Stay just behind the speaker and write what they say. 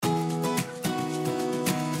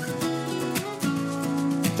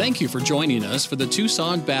Thank you for joining us for the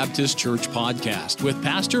Tucson Baptist Church podcast with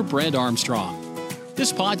Pastor Brent Armstrong.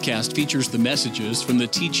 This podcast features the messages from the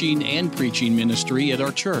teaching and preaching ministry at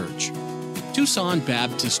our church. Tucson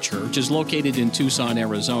Baptist Church is located in Tucson,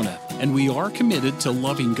 Arizona, and we are committed to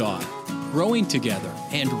loving God, growing together,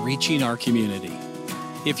 and reaching our community.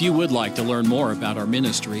 If you would like to learn more about our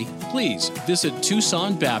ministry, please visit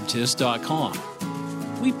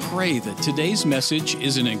TucsonBaptist.com. We pray that today's message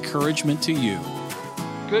is an encouragement to you.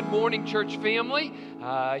 Good morning, church family.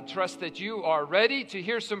 I trust that you are ready to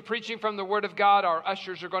hear some preaching from the Word of God. Our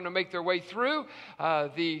ushers are going to make their way through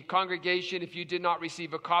the congregation. If you did not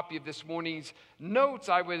receive a copy of this morning's notes,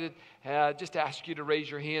 I would just ask you to raise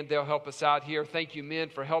your hand. They'll help us out here. Thank you, men,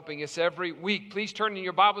 for helping us every week. Please turn in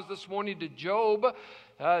your Bibles this morning to Job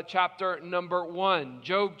chapter number 1.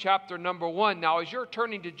 Job chapter number 1. Now, as you're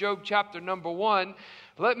turning to Job chapter number 1,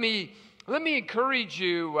 let me encourage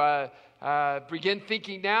you. Begin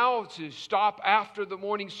thinking now to stop after the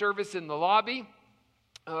morning service in the lobby.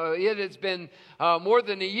 It has been more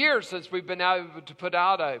than a year since we've been able to put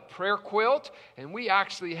out a prayer quilt, and we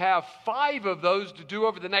actually have 5 of those to do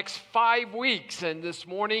over the next 5 weeks. And this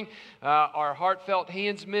morning, our Heartfelt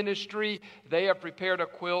Hands Ministry, they have prepared a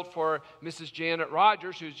quilt for Mrs. Janet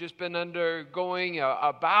Rogers, who's just been undergoing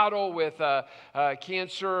a battle with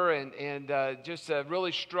cancer and just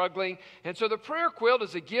really struggling. And so the prayer quilt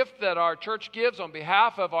is a gift that our church gives on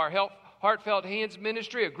behalf of our Heartfelt Hands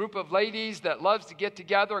Ministry, a group of ladies that loves to get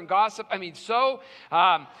together and gossip.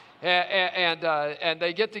 And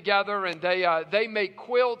they get together and they make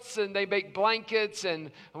quilts and they make blankets,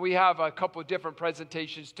 and we have a couple of different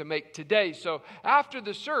presentations to make today. So after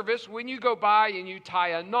the service, when you go by and you tie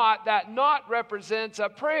a knot, that knot represents a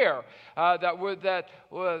prayer that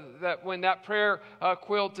when that prayer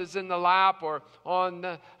quilt is in the lap or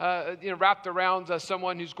on wrapped around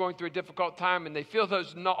someone who's going through a difficult time, and they feel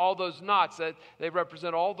all those knots, that they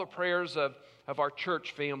represent all the prayers of our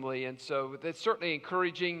church family. And so that's certainly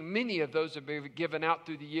encouraging. Many of those have been given out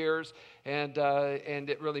through the years, and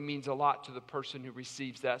it really means a lot to the person who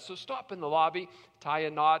receives that. So stop in the lobby, tie a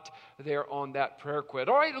knot there on that prayer quilt.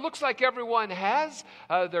 All right, it looks like everyone has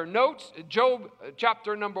their notes. Job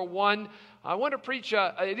chapter number 1. I want to preach,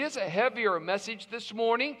 it is a heavier message this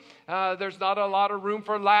morning. There's not a lot of room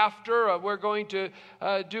for laughter. We're going to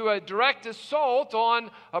do a direct assault on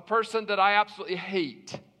a person that I absolutely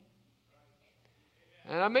hate.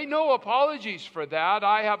 And I make no apologies for that.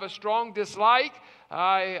 I have a strong dislike.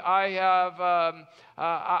 I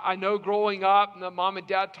know growing up, Mom and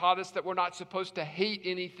Dad taught us that we're not supposed to hate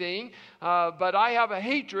anything. But I have a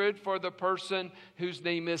hatred for the person whose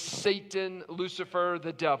name is Satan, Lucifer,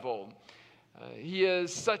 the devil. He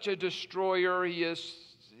is such a destroyer.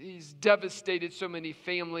 He's devastated so many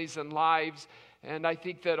families and lives. And I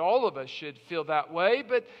think that all of us should feel that way.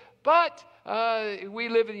 But we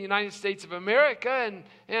live in the United States of America,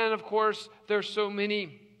 and of course, there's so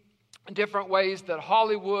many different ways that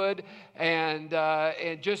Hollywood and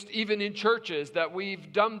just even in churches that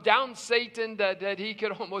we've dumbed down Satan that he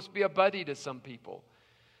could almost be a buddy to some people.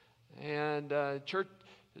 And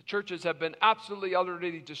churches have been absolutely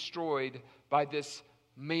utterly destroyed by this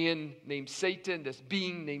man named Satan, this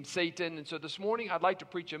being named Satan. And so this morning I'd like to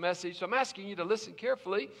preach a message. So I'm asking you to listen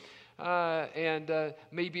carefully. And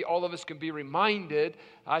maybe all of us can be reminded.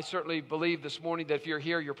 I certainly believe this morning that if you're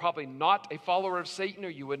here, you're probably not a follower of Satan, or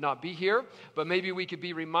you would not be here. But maybe we could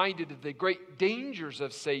be reminded of the great dangers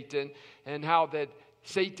of Satan and how that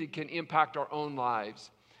Satan can impact our own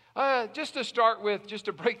lives. Just to start with, just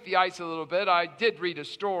to break the ice a little bit, I did read a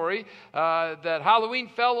story that Halloween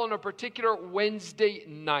fell on a particular Wednesday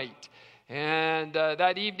night. And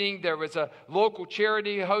that evening, there was a local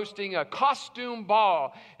charity hosting a costume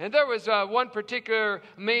ball. And there was one particular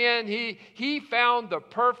man, he found the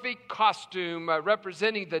perfect costume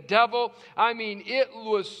representing the devil. I mean, it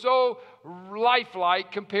was so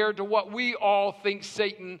lifelike compared to what we all think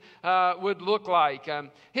Satan would look like.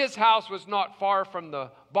 His house was not far from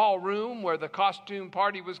the ballroom where the costume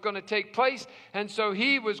party was going to take place, and so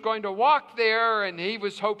he was going to walk there, and he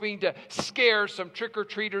was hoping to scare some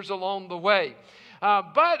trick-or-treaters along the way.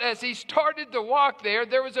 But as he started to walk there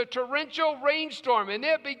was a torrential rainstorm, and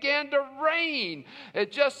it began to rain.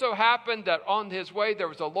 It just so happened that on his way there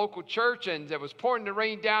was a local church, and it was pouring the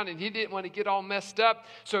rain down, and he didn't want to get all messed up.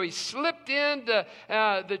 So he slipped into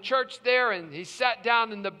the church there, and he sat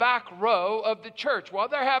down in the back row of the church while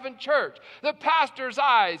they're having church. The pastor's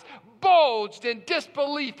eyes bulged in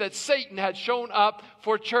disbelief that Satan had shown up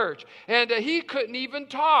for church. And he couldn't even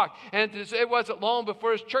talk. And it wasn't long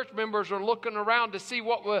before his church members were looking around to see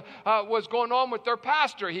what was going on with their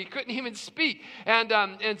pastor. He couldn't even speak.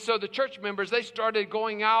 And so the church members, they started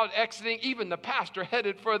going out, exiting. Even the pastor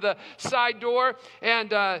headed for the side door. And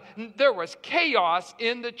there was chaos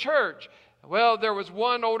in the church. Well, there was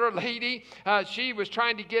one older lady. She was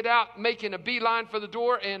trying to get out, making a beeline for the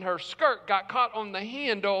door, and her skirt got caught on the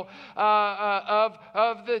handle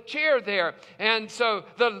of the chair there. And so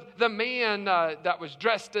the man that was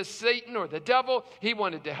dressed as Satan or the devil, he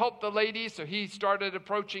wanted to help the lady, so he started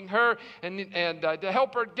approaching her and to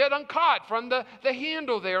help her get uncaught from the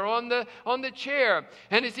handle there on the chair.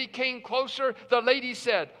 And as he came closer, the lady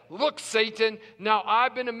said, "Look, Satan, now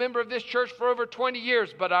I've been a member of this church for over 20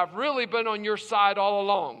 years, but I've really been on your side all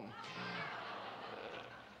along."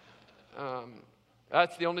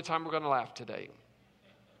 That's the only time we're going to laugh today.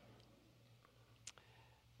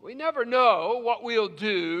 We never know what we'll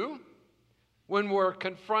do when we're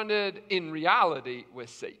confronted in reality with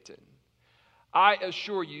Satan. I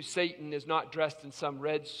assure you, Satan is not dressed in some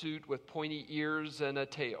red suit with pointy ears and a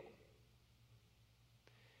tail.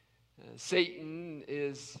 Satan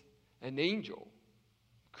is an angel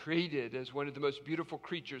created as one of the most beautiful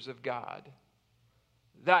creatures of God.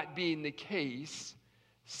 That being the case,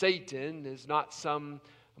 Satan is not some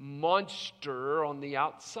monster on the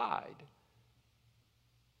outside.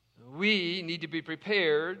 We need to be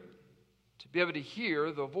prepared to be able to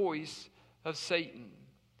hear the voice of Satan.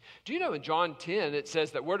 Do you know in John 10 it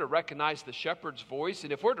says that we're to recognize the shepherd's voice?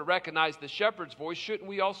 And if we're to recognize the shepherd's voice, shouldn't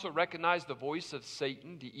we also recognize the voice of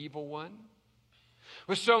Satan, the evil one?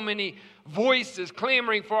 With so many voices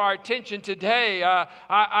clamoring for our attention today,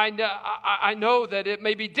 I know that it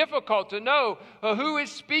may be difficult to know who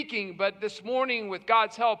is speaking. But this morning, with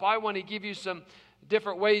God's help, I want to give you some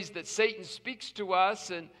different ways that Satan speaks to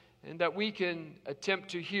us and that we can attempt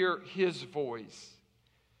to hear his voice.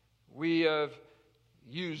 We have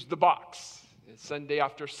used the box Sunday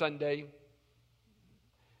after Sunday.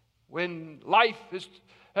 When life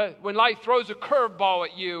throws a curveball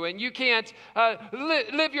at you and you can't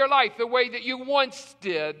live your life the way that you once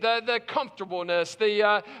did, the comfortableness,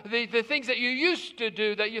 the things that you used to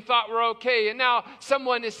do that you thought were okay, and now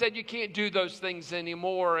someone has said you can't do those things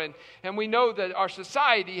anymore. And we know that our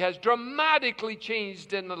society has dramatically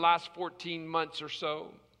changed in the last 14 months or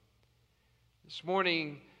so. This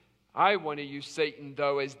morning, I want to use Satan,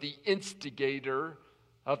 though, as the instigator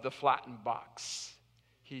of the flattened box.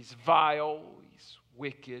 He's vile, he's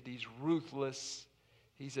wicked, he's ruthless,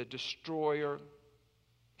 he's a destroyer.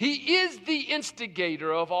 He is the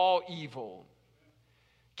instigator of all evil.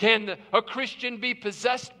 Can a Christian be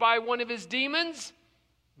possessed by one of his demons?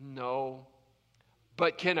 No.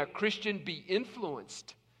 But can a Christian be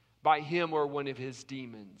influenced by him or one of his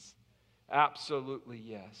demons? Absolutely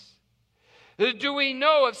yes. Do we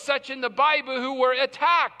know of such in the Bible who were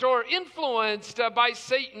attacked or influenced by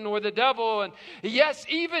Satan or the devil? And yes,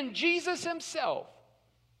 even Jesus himself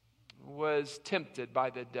was tempted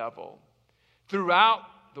by the devil. Throughout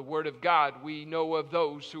the Word of God, we know of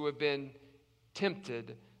those who have been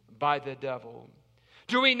tempted by the devil.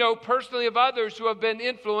 Do we know personally of others who have been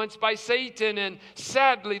influenced by Satan? And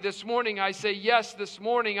sadly, this morning, I say yes, this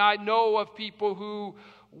morning, I know of people who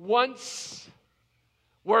once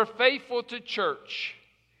were faithful to church,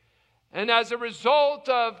 and as a result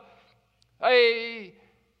of a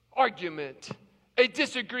argument, a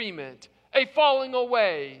disagreement, a falling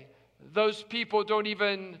away, those people don't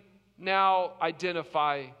even now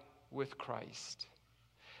identify with Christ.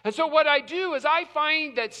 And so what I do is I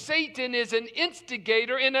find that Satan is an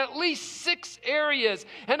instigator in at least 6 areas.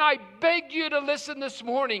 And I beg you to listen this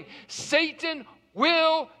morning. Satan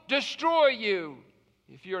will destroy you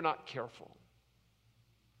if you're not careful.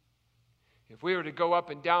 If we were to go up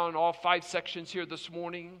and down all 5 sections here this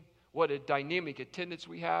morning, what a dynamic attendance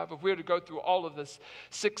we have. If we were to go through all of the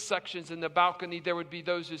 6 sections in the balcony, there would be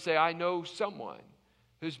those who say, I know someone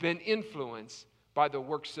who's been influenced by the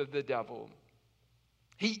works of the devil.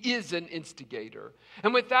 He is an instigator.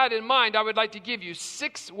 And with that in mind, I would like to give you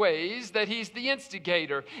 6 ways that he's the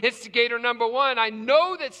instigator. Instigator number 1, I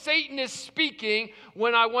know that Satan is speaking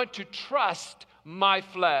when I want to trust my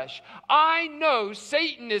flesh. I know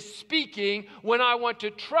Satan is speaking when I want to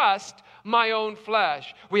trust my own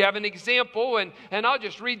flesh. We have an example, and I'll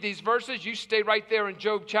just read these verses. You stay right there in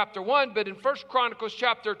Job chapter 1, but in 1 Chronicles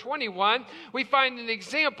chapter 21, we find an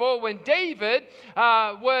example when David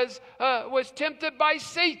was tempted by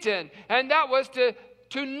Satan, and that was to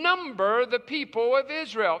to number the people of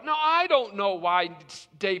Israel. Now, I don't know why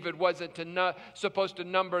David wasn't supposed to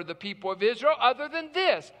number the people of Israel other than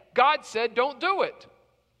this. God said, don't do it.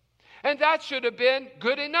 And that should have been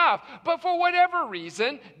good enough. But for whatever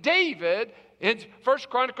reason, David, in 1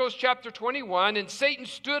 Chronicles chapter 21, and Satan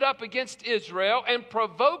stood up against Israel and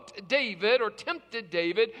provoked David, or tempted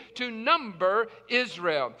David, to number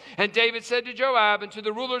Israel. And David said to Joab and to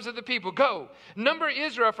the rulers of the people, go, number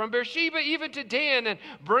Israel from Beersheba even to Dan, and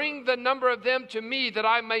bring the number of them to me that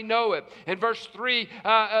I may know it. In verse 3,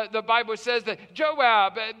 the Bible says that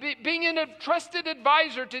Joab, being a trusted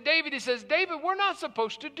advisor to David, he says, David, we're not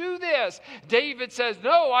supposed to do this. David says,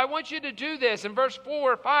 no, I want you to do this. In verse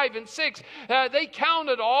 4, 5, and 6, they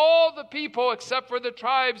counted all the people except for the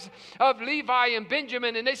tribes of Levi and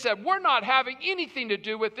Benjamin, and they said, we're not having anything to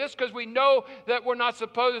do with this because we know that we're not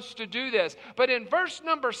supposed to do this. But in verse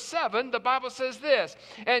number 7, the Bible says this,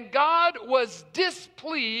 and God was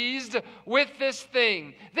displeased with this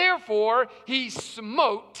thing. Therefore, he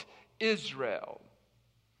smote Israel.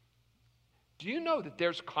 Do you know that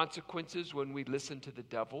there's consequences when we listen to the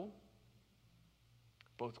devil?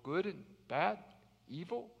 Both good and bad,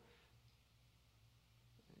 evil.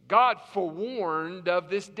 God forewarned of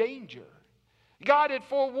this danger. God had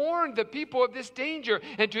forewarned the people of this danger.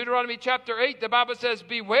 In Deuteronomy chapter 8, the Bible says,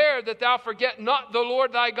 beware that thou forget not the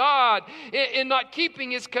Lord thy God in not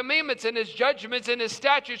keeping his commandments and his judgments and his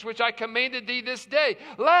statutes, which I commanded thee this day.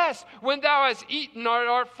 Lest, when thou hast eaten or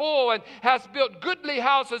art full and hast built goodly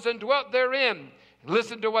houses and dwelt therein.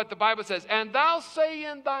 Listen to what the Bible says. And thou say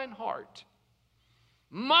in thine heart,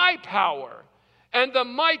 my power and the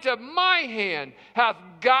might of my hand hath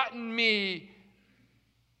gotten me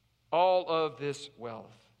all of this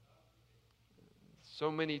wealth.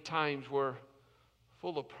 So many times we're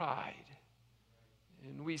full of pride.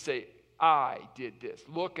 And we say, I did this.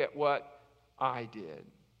 Look at what I did.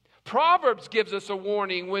 Proverbs gives us a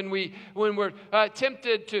warning when we're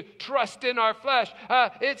tempted to trust in our flesh.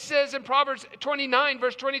 It says in Proverbs 29,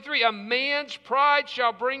 verse 23, a man's pride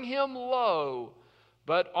shall bring him low,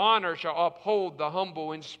 but honor shall uphold the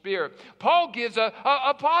humble in spirit. Paul gives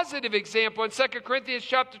a positive example in 2 Corinthians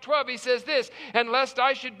chapter 12. He says this, and lest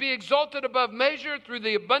I should be exalted above measure through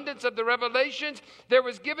the abundance of the revelations, there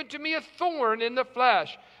was given to me a thorn in the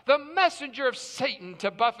flesh, the messenger of Satan to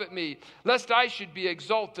buffet me, lest I should be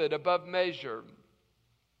exalted above measure.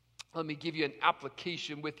 Let me give you an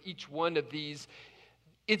application with each one of these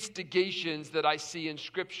instigations that I see in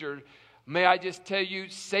Scripture. May I just tell you,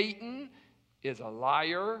 Satan is a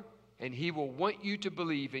liar, and he will want you to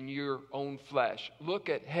believe in your own flesh. Look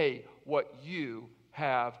at, hey, what you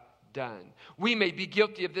have done. We may be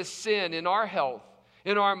guilty of this sin in our health,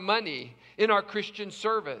 in our money, in our Christian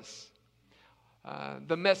service.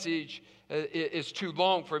 The message is too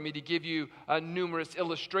long for me to give you numerous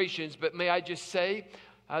illustrations, but may I just say,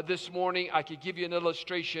 this morning, I could give you an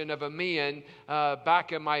illustration of a man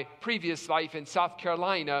back in my previous life in South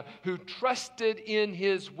Carolina who trusted in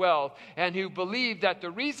his wealth and who believed that the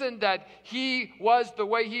reason that he was the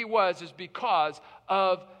way he was is because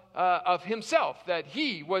of himself, that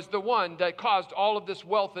he was the one that caused all of this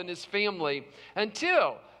wealth in his family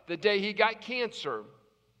until the day he got cancer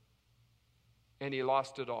and he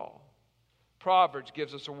lost it all. Proverbs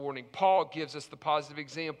gives us a warning. Paul gives us the positive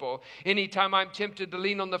example. Anytime I'm tempted to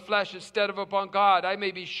lean on the flesh instead of upon God, I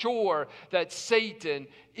may be sure that Satan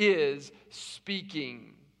is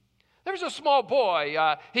speaking. There was a small boy.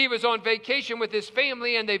 He was on vacation with his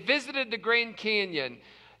family, and they visited the Grand Canyon.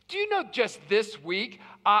 Do you know just this week,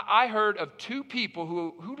 I heard of two people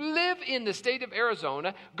who live in the state of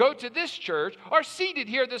Arizona, go to this church, are seated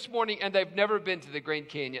here this morning, and they've never been to the Grand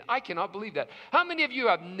Canyon. I cannot believe that. How many of you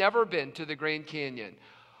have never been to the Grand Canyon?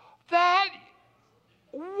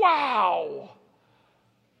 Wow.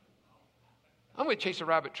 I'm going to chase a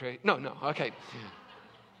rabbit trail. No, okay.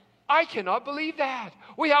 I cannot believe that.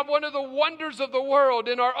 We have one of the wonders of the world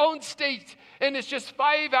in our own state, and it's just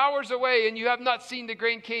 5 hours away, and you have not seen the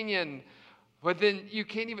Grand Canyon. But then you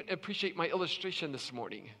can't even appreciate my illustration this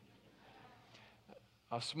morning.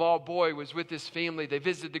 A small boy was with his family. They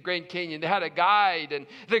visited the Grand Canyon. They had a guide, and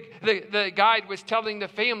the guide was telling the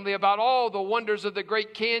family about all the wonders of the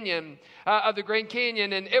Great Canyon, of the Grand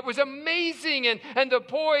Canyon, and it was amazing. And the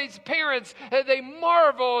boys' parents, they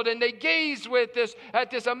marveled and they gazed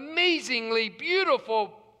at this amazingly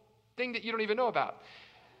beautiful thing that you don't even know about.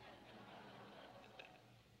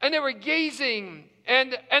 And they were gazing.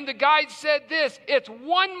 And the guide said this, it's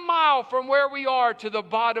 1 mile from where we are to the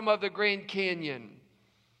bottom of the Grand Canyon.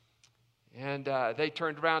 And they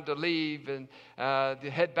turned around to leave and they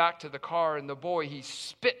head back to the car. And the boy, he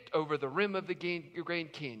spit over the rim of the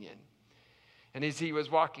Grand Canyon. And as he was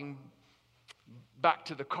walking back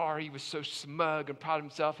to the car, he was so smug and proud of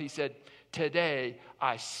himself. He said, "Today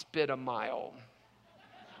I spit a mile."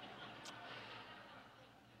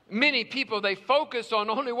 Many people, they focus on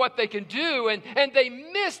only what they can do, and they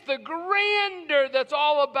miss the grandeur that's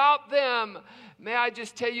all about them. May I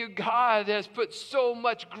just tell you, God has put so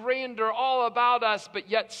much grandeur all about us, but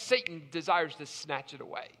yet Satan desires to snatch it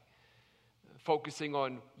away, focusing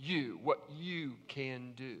on you, what you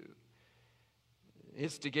can do.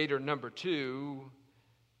 Instigator number 2,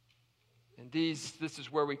 and this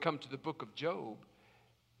is where we come to the book of Job.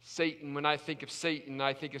 Satan, when I think of Satan,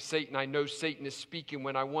 I know Satan is speaking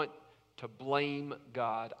when I want to blame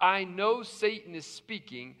God. I know Satan is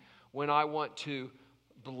speaking when I want to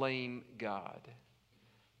blame God.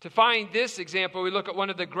 To find this example, we look at one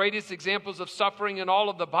of the greatest examples of suffering in all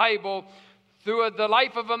of the Bible through the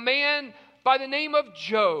life of a man by the name of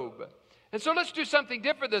Job. And so let's do something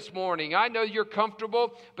different this morning. I know you're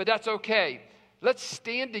comfortable, but that's okay. Let's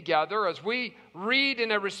stand together as we read in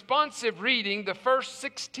a responsive reading the first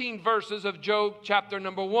 16 verses of Job chapter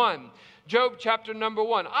number 1. Job chapter number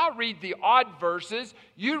 1. I'll read the odd verses.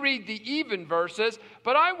 You read the even verses.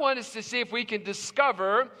 But I want us to see if we can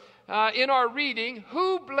discover in our reading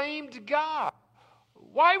who blamed God.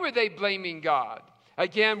 Why were they blaming God?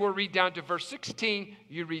 Again, we'll read down to verse 16.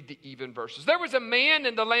 You read the even verses. There was a man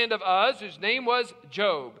in the land of Uz whose name was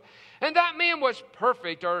Job. And that man was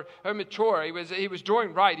perfect or mature. He was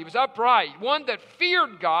doing right. He was upright. One that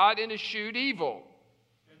feared God and eschewed evil.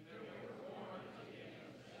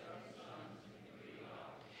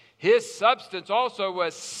 His substance also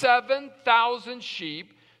was 7,000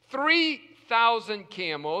 sheep, 3,000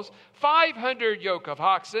 camels, 500 yoke of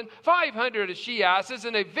oxen, 500 she-asses,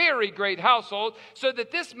 and a very great household, so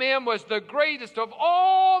that this man was the greatest of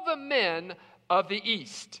all the men of the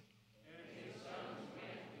East.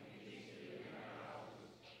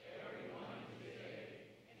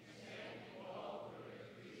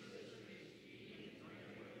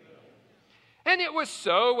 And it was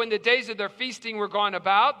so, when the days of their feasting were gone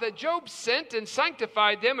about, that Job sent and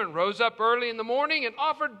sanctified them, and rose up early in the morning, and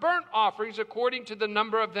offered burnt offerings according to the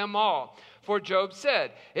number of them all. For Job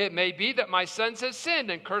said, "It may be that my sons have sinned,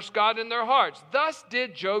 and cursed God in their hearts." Thus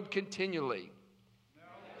did Job continually.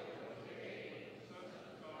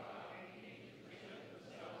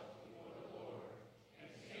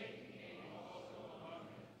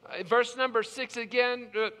 Verse number 6 again,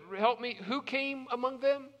 help me. Who came among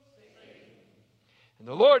them? And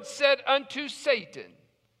the Lord said unto Satan,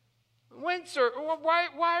 "Whence, why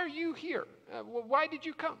are you here? Why did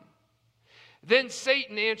you come?" Then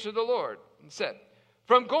Satan answered the Lord and said,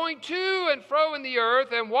 "From going to and fro in the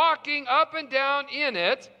earth, and walking up and down in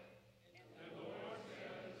it." And the Lord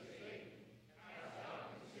said unto Satan, "Hast thou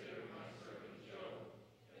considered my servant Job,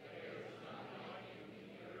 that there is none like him in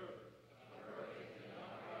the earth, a perfect and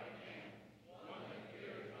upright man, one that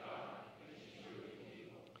feareth God and escheweth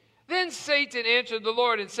evil?" Then Satan answered the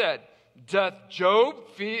Lord and said, "Doth Job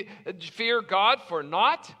fear God for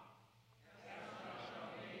naught?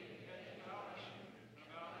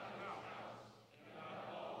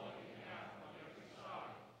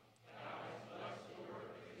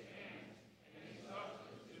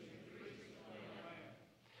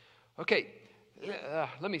 Okay,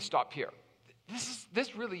 let me stop here.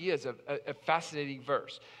 This really is a fascinating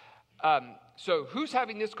verse. So who's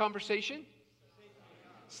having this conversation?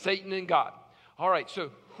 Satan and God. All right, so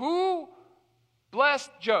who blessed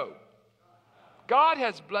Job? God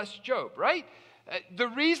has blessed Job, right? The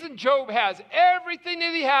reason Job has everything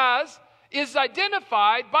that he has is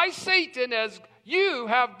identified by Satan as, "You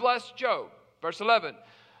have blessed Job." Verse 11.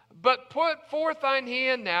 "But put forth thine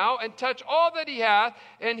hand now, and touch all that he hath,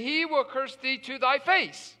 and he will curse thee to thy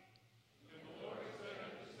face." And the Lord said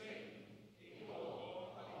unto Satan,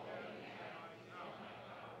 "Behold, all heaven hath is now my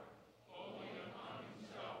power, only upon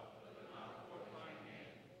himself put not forth thine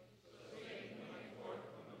hand." So Satan went forth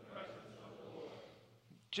from the presence of the Lord.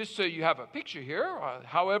 Just so you have a picture here,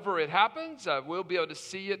 however it happens, we'll be able to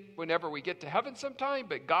see it whenever we get to heaven sometime,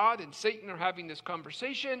 but God and Satan are having this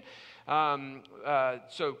conversation.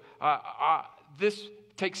 This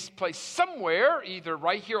takes place somewhere, either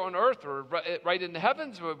right here on earth or right in the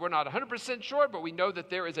heavens. We're not 100% sure, but we know that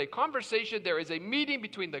there is a conversation, there is a meeting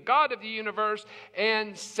between the God of the universe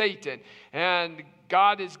and Satan. And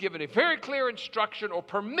God has given a very clear instruction or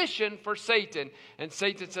permission for Satan. And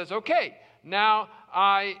Satan says, "Okay, now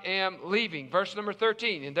I am leaving." Verse number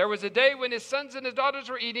 13. "And there was a day when his sons and his daughters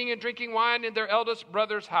were eating and drinking wine in their eldest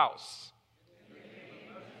brother's house.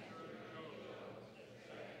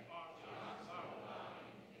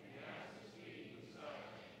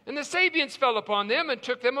 And the Sabeans fell upon them and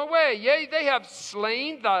took them away. Yea, they have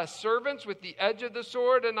slain thy servants with the edge of the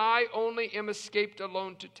sword, and I only am escaped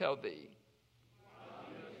alone to tell thee.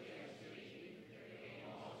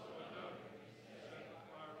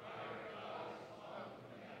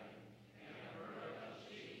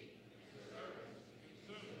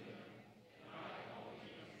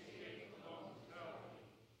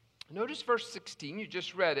 Notice verse 16, you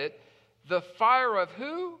just read it. The fire of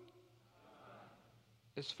who?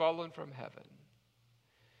 Is fallen from heaven.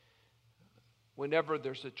 Whenever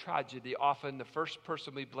there's a tragedy, often the first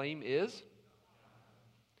person we blame is,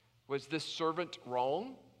 was this servant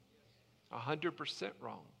wrong? 100%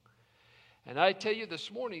 wrong. And I tell you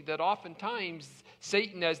this morning that oftentimes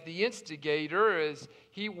Satan, as the instigator,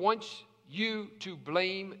 he wants you to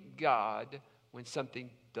blame God when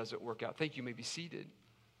something doesn't work out. Thank you. You may be seated.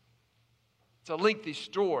 It's a lengthy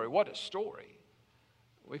story. What a story.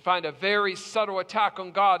 We find a very subtle attack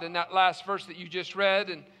on God in that last verse that you just read.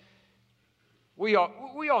 And we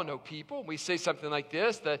all know people. We say something like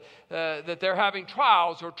this, that they're having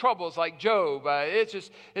trials or troubles like Job. It's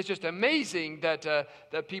just amazing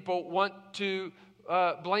that people want to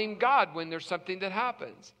blame God when there's something that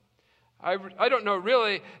happens. I don't know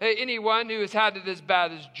really anyone who has had it as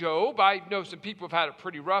bad as Job. I know some people have had it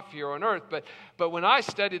pretty rough here on earth, but when I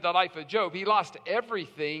studied the life of Job, he lost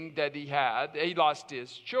everything that he had. He lost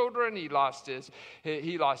his children, he lost his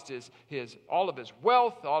all of his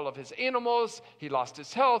wealth, all of his animals, he lost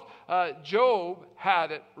his health. Job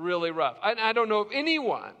had it really rough. I don't know of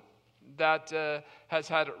anyone that has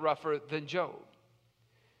had it rougher than Job.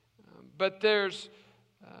 But there's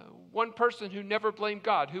one person who never blamed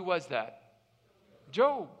God. Who was that?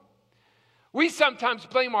 Job. We sometimes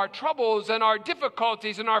blame our troubles and our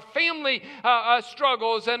difficulties and our family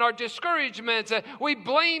struggles and our discouragements. We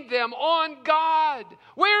blame them on God.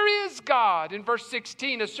 Where is God? In verse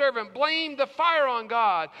 16, a servant blamed the fire on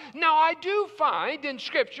God. Now, I do find in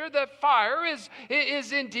Scripture that fire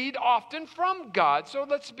is indeed often from God. So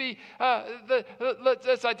let's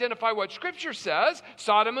identify what Scripture says.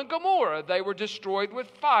 Sodom and Gomorrah, they were destroyed with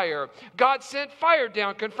fire. God sent fire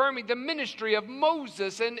down, confirming the ministry of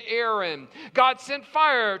Moses and Aaron. God sent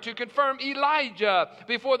fire to confirm Elijah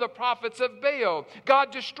before the prophets of Baal.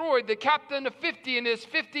 God destroyed the captain of 50 and his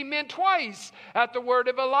 50 men twice at the word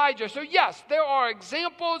of Elijah. So yes, there are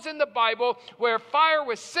examples in the Bible where fire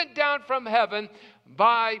was sent down from heaven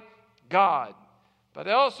by God. But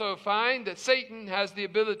I also find that Satan has the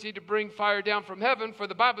ability to bring fire down from heaven, for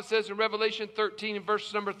the Bible says in Revelation 13 and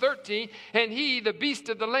verse number 13, and he, the beast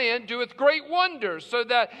of the land, doeth great wonders, so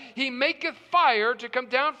that he maketh fire to come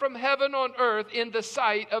down from heaven on earth in the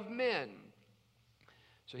sight of men.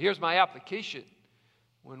 So here's my application.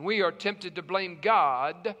 When we are tempted to blame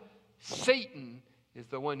God, Satan is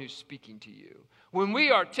the one who's speaking to you. When we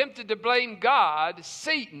are tempted to blame God,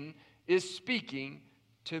 Satan is speaking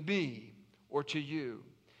to me. Or to you.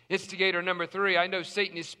 Instigator number 3, I know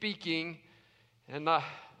Satan is speaking, and I'd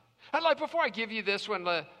like, before I give you this one,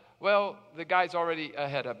 the guy's already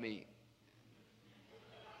ahead of me.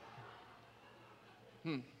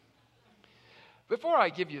 Before I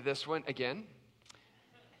give you this one again,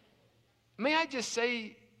 may I just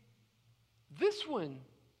say, this one,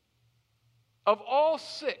 of all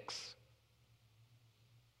 6,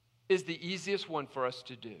 is the easiest one for us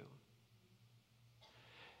to do.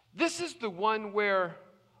 This is the one where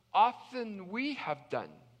often we have done.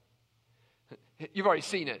 You've already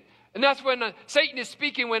seen it. And that's when Satan is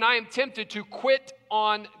speaking when I am tempted to quit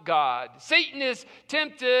on God. Satan is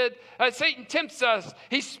tempted. Satan tempts us.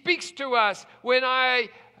 He speaks to us when I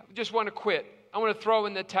just want to quit. I want to throw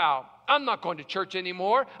in the towel. I'm not going to church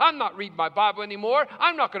anymore. I'm not reading my Bible anymore.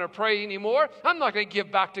 I'm not going to pray anymore. I'm not going to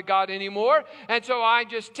give back to God anymore. And so I'm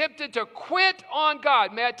just tempted to quit on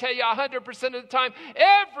God. May I tell you, 100% of the time,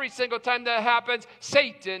 every single time that happens,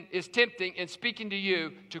 Satan is tempting and speaking to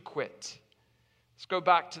you to quit. Let's go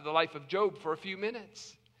back to the life of Job for a few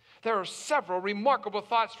minutes. There are several remarkable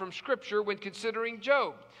thoughts from Scripture when considering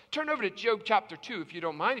Job. Turn over to Job chapter 2, if you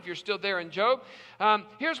don't mind, if you're still there in Job.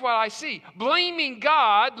 Here's what I see. Blaming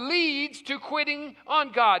God leads to quitting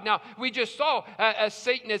on God. Now, we just saw, as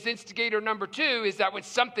Satan as instigator number 2, is that when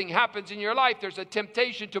something happens in your life, there's a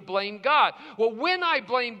temptation to blame God. Well, when I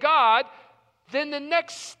blame God, then the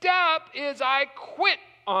next step is I quit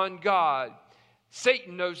on God.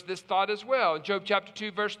 Satan knows this thought as well. In Job chapter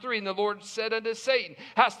 2, verse 3, and the Lord said unto Satan,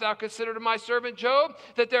 hast thou considered my servant Job,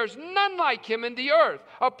 that there is none like him in the earth,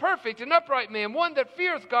 a perfect and upright man, one that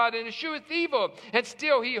feareth God and escheweth evil, and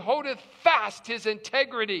still he holdeth fast his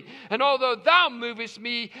integrity. And although thou movest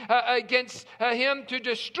me against him to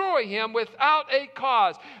destroy him without a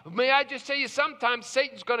cause. May I just tell you, sometimes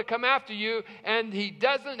Satan's going to come after you, and he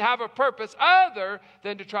doesn't have a purpose other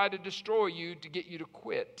than to try to destroy you, to get you to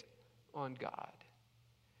quit on God.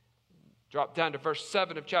 Drop down to verse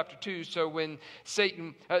 7 of chapter 2. So went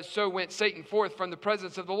Satan forth from the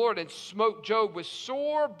presence of the Lord and smote Job with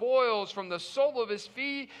sore boils from the sole of his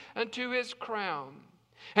feet unto his crown.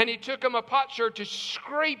 And he took him a potsherd to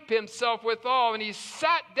scrape himself withal, and he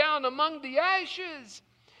sat down among the ashes.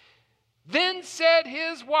 Then said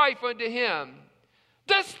his wife unto him,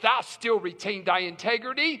 dost thou still retain thy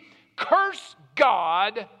integrity? Curse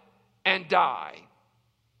God and die.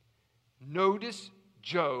 Notice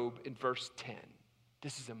Job in verse 10.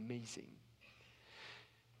 This is amazing.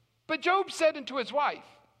 But Job said unto his wife,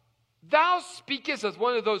 thou speakest as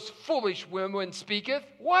one of those foolish women speaketh.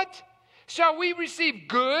 What? Shall we receive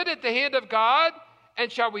good at the hand of God,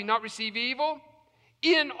 and shall we not receive evil?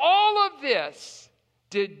 In all of this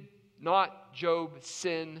did not Job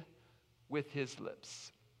sin with his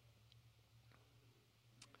lips.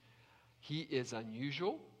 He is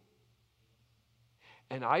unusual,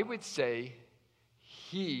 and I would say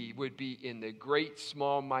he would be in the great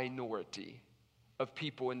small minority of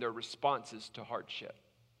people in their responses to hardship.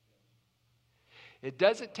 It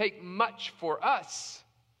doesn't take much for us.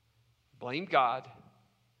 Blame God.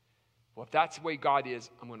 Well, if that's the way God is,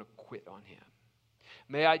 I'm going to quit on him.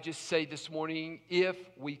 May I just say this morning, if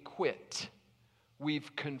we quit,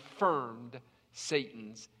 we've confirmed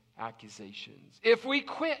Satan's accusations. If we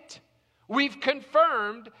quit, we've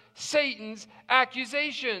confirmed Satan's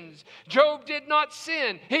accusations. Job did not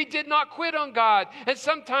sin. He did not quit on God. And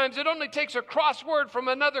sometimes it only takes a crossword from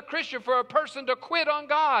another Christian for a person to quit on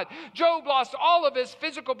God. Job lost all of his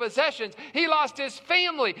physical possessions. He lost his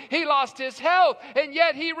family. He lost his health. And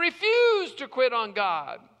yet he refused to quit on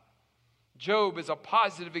God. Job is a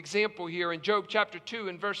positive example here in Job chapter 2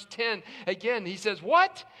 and verse 10. Again, he says,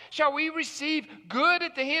 what? Shall we receive good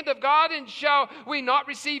at the hand of God, and shall we not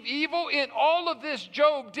receive evil? In all of this,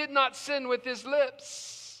 Job did not sin with his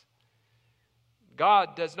lips.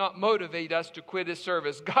 God does not motivate us to quit his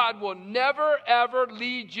service. God will never, ever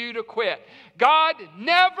lead you to quit. God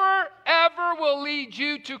never, ever will lead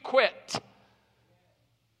you to quit.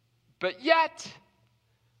 But yet,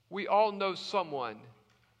 we all know someone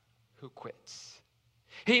who quits.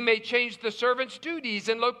 He may change the servant's duties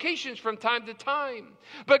and locations from time to time,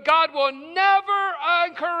 but God will never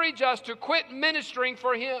encourage us to quit ministering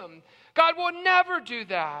for him. God will never do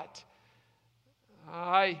that.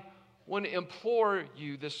 I want to implore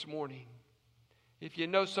you this morning, if you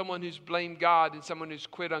know someone who's blamed God and someone who's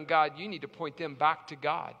quit on God, you need to point them back to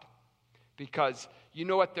God, because you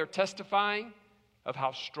know what they're testifying? Of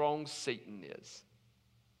how strong Satan is.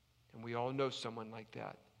 And we all know someone like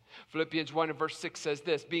that. Philippians 1 and verse 6 says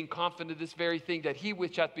this, being confident of this very thing, that he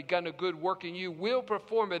which hath begun a good work in you will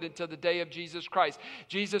perform it until the day of Jesus Christ.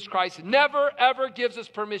 Jesus Christ never, ever gives us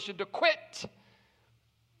permission to quit.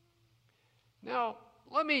 Now,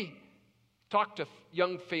 let me talk to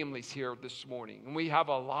young families here this morning. And we have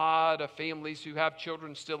a lot of families who have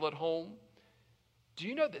children still at home. Do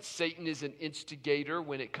you know that Satan is an instigator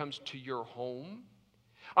when it comes to your home?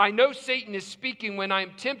 I know Satan is speaking when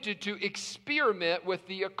I'm tempted to experiment with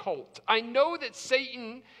the occult. I know that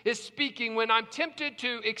Satan is speaking when I'm tempted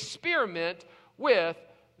to experiment with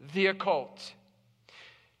the occult.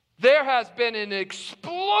 There has been an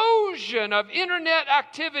explosion of internet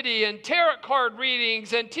activity and tarot card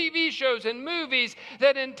readings and TV shows and movies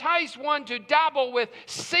that entice one to dabble with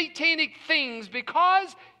satanic things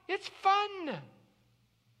because it's fun.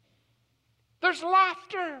 There's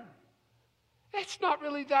laughter. It's not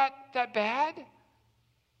really that bad.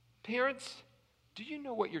 Parents, do you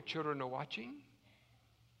know what your children are watching?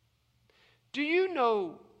 Do you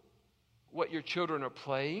know what your children are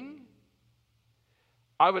playing?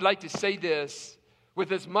 I would like to say this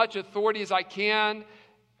with as much authority as I can,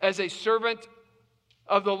 as a servant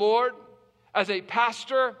of the Lord, as a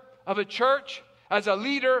pastor of a church, as a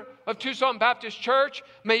leader of Tucson Baptist Church.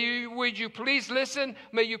 Would you please listen?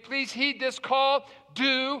 May you please heed this call.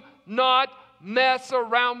 Do not mess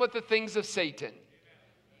around with the things of Satan.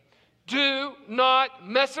 Do not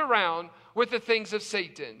mess around with the things of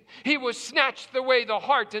Satan. He will snatch away the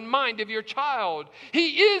heart and mind of your child.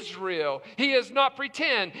 He is real. He is not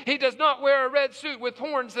pretend. He does not wear a red suit with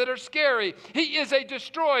horns that are scary. He is a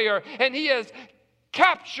destroyer, and he has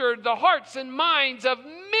captured the hearts and minds of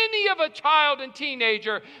many of a child and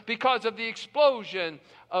teenager because of the explosion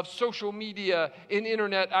of social media and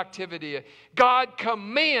internet activity. God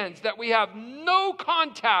commands that we have no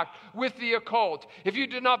contact with the occult. If you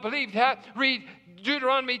do not believe that, read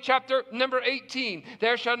Deuteronomy chapter number 18.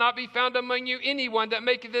 There shall not be found among you anyone that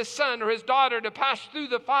maketh his son or his daughter to pass through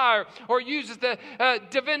the fire, or uses the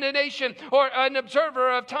divination, or an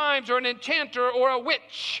observer of times, or an enchanter, or a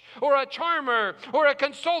witch, or a charmer, or a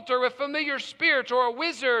consulter with familiar spirits, or a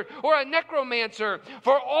wizard, or a necromancer.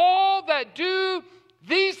 For all that do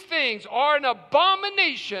these things are an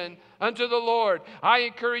abomination unto the Lord. I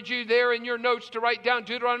encourage you there in your notes to write down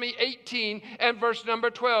Deuteronomy 18 and verse number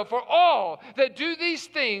 12. For all that do these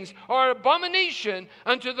things are an abomination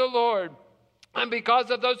unto the Lord. And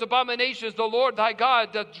because of those abominations, the Lord thy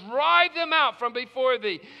God doth drive them out from before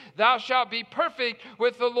thee. Thou shalt be perfect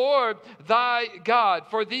with the Lord thy God.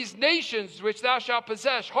 For these nations which thou shalt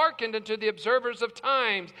possess hearkened unto the observers of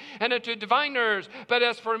times and unto diviners. But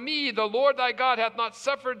as for me, the Lord thy God hath not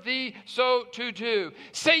suffered thee so to do.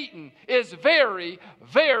 Satan is very,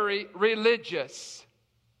 very religious.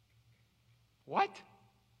 What?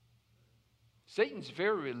 Satan's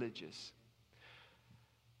very religious.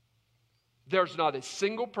 There's not a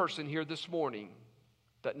single person here this morning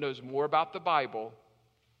that knows more about the Bible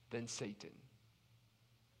than Satan.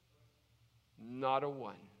 Not a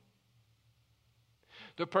one.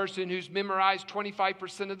 The person who's memorized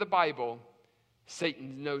 25% of the Bible,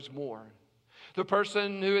 Satan knows more. The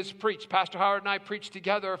person who has preached, Pastor Howard and I preached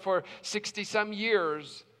together for 60-some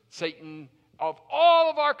years, Satan, of all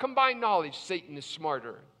of our combined knowledge, Satan is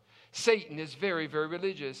smarter. Satan is very, very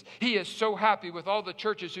religious. He is so happy with all the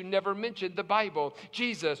churches who never mentioned the Bible,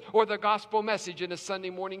 Jesus, or the gospel message in a Sunday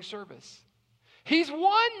morning service. He's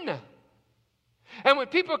won. And when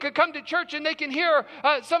people can come to church and they can hear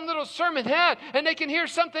some little sermonette, and they can hear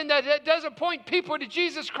something that doesn't point people to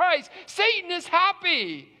Jesus Christ, Satan is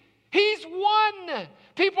happy. He's won.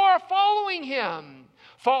 People are following him.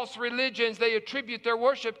 False religions, they attribute their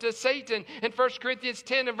worship to Satan. In 1 Corinthians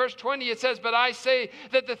 10 and verse 20, it says, but I say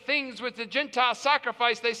that the things which the Gentiles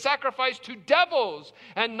sacrifice, they sacrifice to devils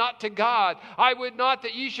and not to God. I would not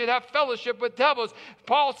that ye should have fellowship with devils.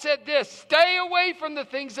 Paul said this, stay away from the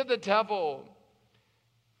things of the devil.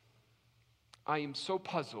 I am so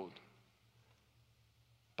puzzled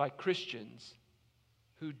by Christians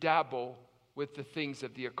who dabble with the things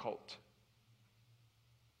of the occult.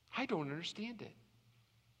 I don't understand it.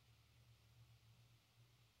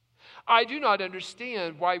 I do not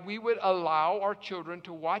understand why we would allow our children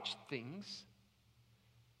to watch things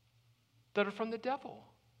that are from the devil.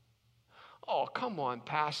 Oh, come on,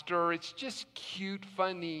 Pastor. It's just cute,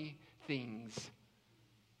 funny things.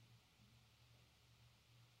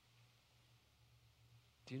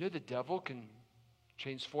 Do you know the devil can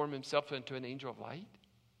transform himself into an angel of light?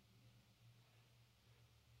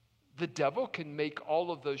 The devil can make all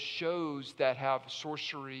of those shows that have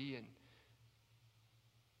sorcery and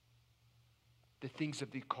the things of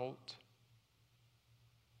the occult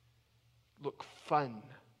look fun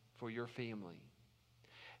for your family.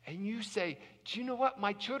 And you say, do you know what?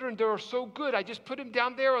 My children, they're so good. I just put them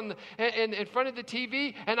down there in front of the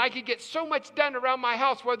TV, and I can get so much done around my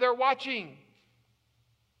house while they're watching.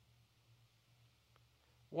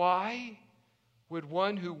 Why would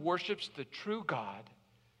one who worships the true God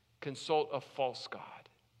consult a false God?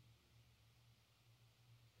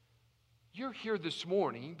 You're here this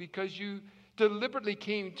morning because you deliberately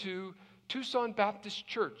came to Tucson Baptist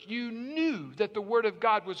Church. You knew that the Word of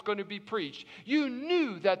God was going to be preached. You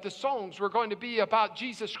knew that the songs were going to be about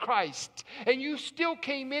Jesus Christ. And you still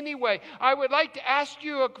came anyway. I would like to ask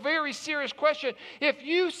you a very serious question. If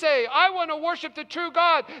you say, I want to worship the true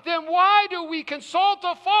God, then why do we consult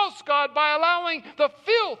a false God by allowing the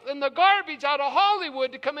filth and the garbage out of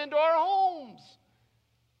Hollywood to come into our homes?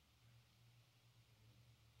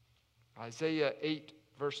 Isaiah 8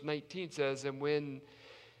 verse 19 says, and when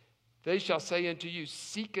they shall say unto you,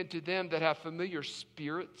 seek unto them that have familiar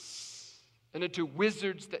spirits, and unto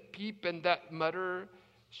wizards that peep and that mutter,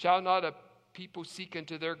 shall not a people seek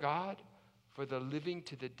unto their God, for the living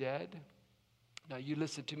to the dead? Now you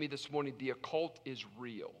listen to me this morning, the occult is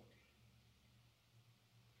real.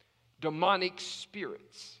 Demonic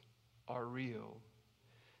spirits are real.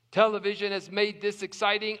 Television has made this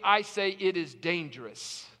exciting. I say it is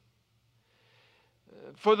dangerous.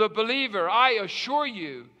 For the believer, I assure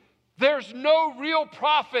you, There's no real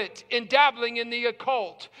profit in dabbling in the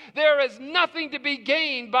occult. There is nothing to be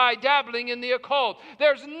gained by dabbling in the occult.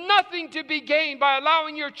 There's nothing to be gained by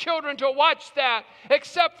allowing your children to watch that,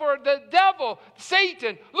 except for the devil,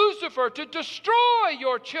 Satan, Lucifer, to destroy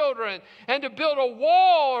your children and to build a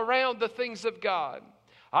wall around the things of God.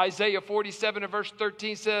 Isaiah 47 and verse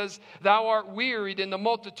 13 says, "Thou art wearied in the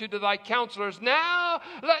multitude of thy counselors.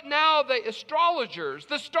 Let now the astrologers,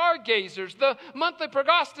 the stargazers, the monthly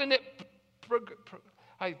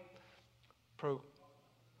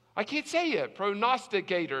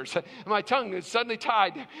prognosticators, my tongue is suddenly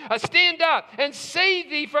tied. Stand up and save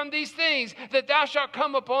thee from these things, that thou shalt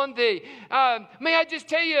come upon thee." May I just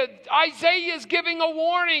tell you, Isaiah is giving a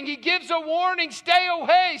warning. He gives a warning. Stay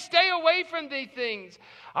away from these things.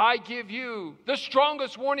 I give you the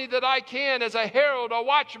strongest warning that I can as a herald, a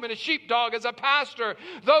watchman, a sheepdog, as a pastor.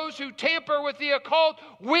 Those who tamper with the occult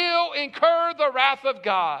will incur the wrath of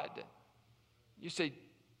God. You say,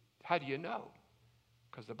 how do you know?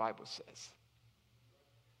 Because the Bible says.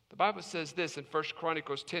 The Bible says this in 1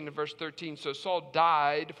 Chronicles 10 and verse 13. "So Saul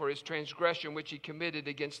died for his transgression which he committed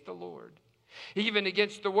against the Lord, even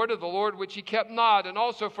against the word of the Lord which he kept not, and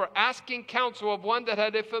also for asking counsel of one that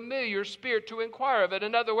had a familiar spirit to inquire of it."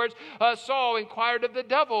 In other words, Saul inquired of the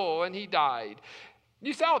devil and he died.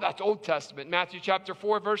 You say, oh, that's Old Testament. Matthew chapter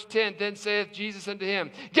 4, verse 10. "Then saith Jesus unto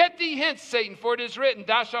him, Get thee hence, Satan, for it is written,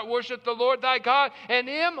 Thou shalt worship the Lord thy God, and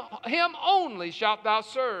him only shalt thou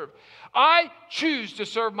serve." I choose to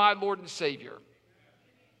serve my Lord and Savior.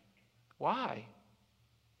 Why?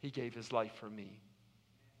 He gave his life for me.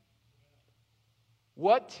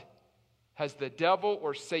 What has the devil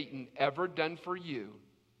or Satan ever done for you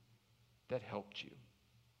that helped you?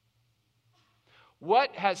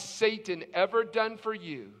 What has Satan ever done for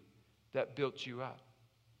you that built you up?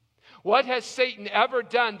 What has Satan ever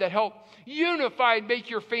done that helped unify and make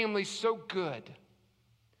your family so good?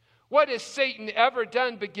 What has Satan ever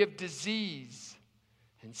done but give disease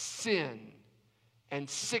and sin and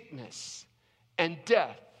sickness and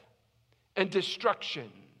death and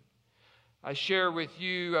destruction? I share with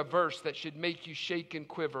you a verse that should make you shake and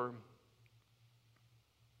quiver.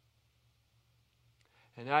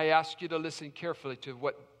 And I ask you to listen carefully to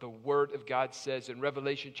what the Word of God says in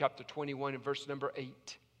Revelation chapter 21 and verse number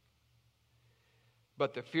 8.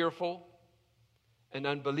 "But the fearful and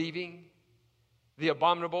unbelieving, the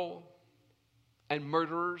abominable and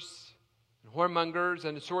murderers, and whoremongers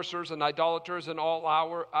and sorcerers and idolaters and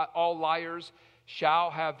all liars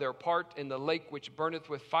shall have their part in the lake which burneth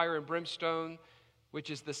with fire and brimstone,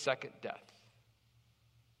 which is the second death."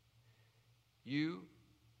 You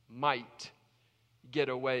might get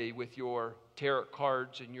away with your tarot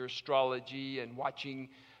cards and your astrology and watching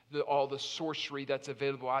all the sorcery that's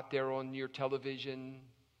available out there on your television.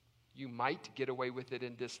 You might get away with it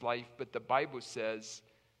in this life, but the Bible says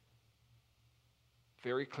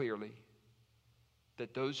very clearly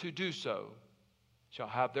that those who do so shall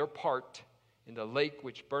have their part in the lake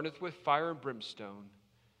which burneth with fire and brimstone,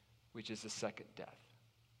 which is the second death.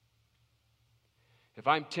 If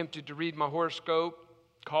I'm tempted to read my horoscope,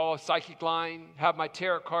 call a psychic line, have my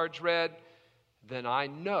tarot cards read, then I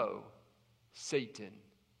know Satan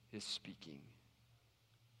is speaking.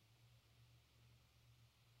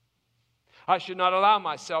 I should not allow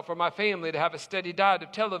myself or my family to have a steady diet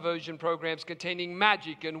of television programs containing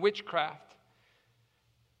magic and witchcraft.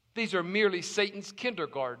 These are merely Satan's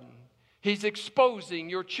kindergarten. He's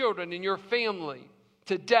exposing your children and your family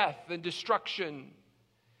to death and destruction.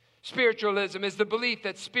 Spiritualism is the belief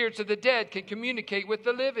that spirits of the dead can communicate with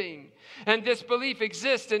the living. And this belief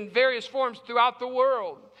exists in various forms throughout the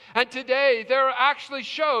world. And today there are actually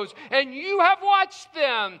shows, and you have watched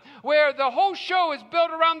them, where the whole show is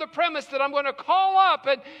built around the premise that I'm going to call up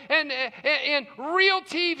and real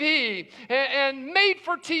TV and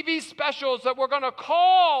made-for-TV specials that we're going to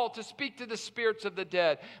call to speak to the spirits of the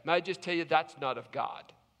dead. May I just tell you, that's not of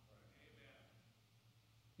God.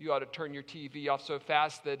 You ought to turn your TV off so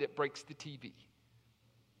fast that it breaks the TV.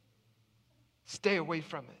 Stay away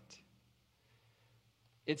from it.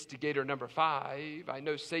 Instigator number 5, I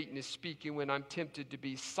know Satan is speaking when I'm tempted to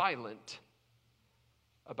be silent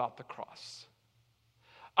about the cross.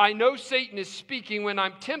 I know Satan is speaking when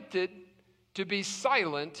I'm tempted to be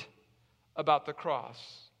silent about the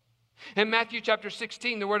cross. In Matthew chapter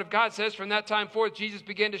 16, the Word of God says, "From that time forth, Jesus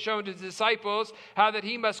began to show unto his disciples how that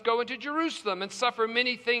he must go into Jerusalem and suffer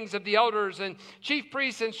many things of the elders and chief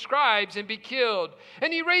priests and scribes and be killed.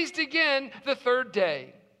 And he raised again the third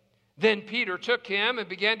day. Then Peter took him and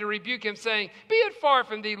began to rebuke him, saying, Be it far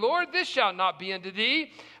from thee, Lord, this shall not be unto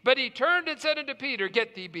thee. But he turned and said unto Peter,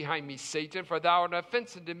 Get thee behind me, Satan, for thou art an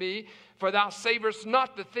offense unto me, for thou savorest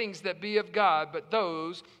not the things that be of God, but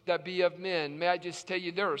those that be of men. May I just tell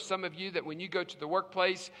you, there are some of you that when you go to the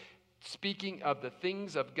workplace, speaking of the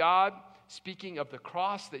things of God, speaking of the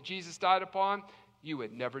cross that Jesus died upon, you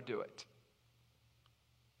would never do it.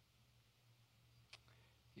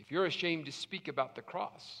 If you're ashamed to speak about the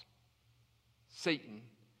cross, Satan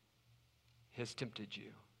has tempted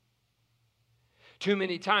you. Too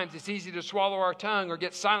many times it's easy to swallow our tongue or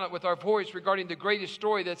get silent with our voice regarding the greatest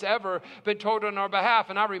story that's ever been told on our behalf.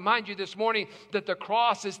 And I remind you this morning that the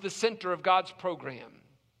cross is the center of God's program.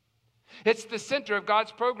 It's the center of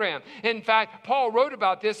God's program. In fact, Paul wrote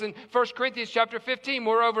about this in 1 Corinthians chapter 15.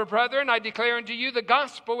 Moreover, brethren, I declare unto you the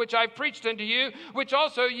gospel which I preached unto you, which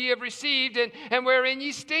also ye have received, and wherein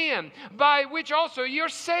ye stand, by which also ye are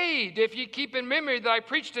saved, if ye keep in memory that I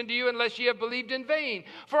preached unto you, unless ye have believed in vain.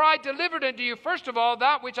 For I delivered unto you first of all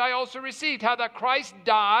that which I also received, how that Christ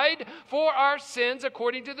died for our sins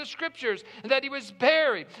according to the Scriptures, and that he was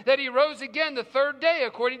buried, that he rose again the third day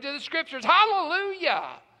according to the Scriptures.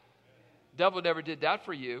 Hallelujah! The devil never did that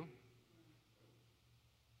for you.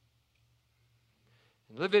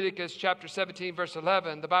 In Leviticus chapter 17, verse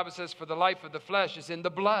 11, the Bible says, For the life of the flesh is in the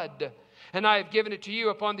blood, and I have given it to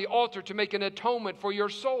you upon the altar to make an atonement for your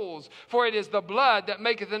souls. For it is the blood that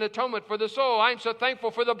maketh an atonement for the soul. I am so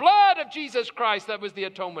thankful for the blood of Jesus Christ that was the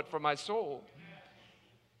atonement for my soul.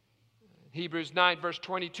 Hebrews 9, verse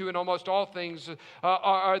 22, and almost all things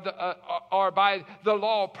are by the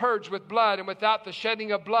law purged with blood, and without the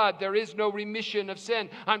shedding of blood there is no remission of sin.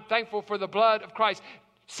 I'm thankful for the blood of Christ.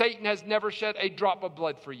 Satan has never shed a drop of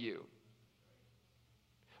blood for you.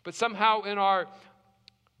 But somehow in our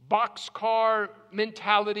boxcar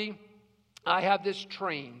mentality, I have this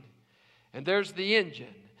train, and there's the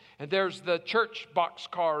engine. And there's the church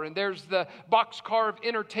boxcar, and there's the boxcar of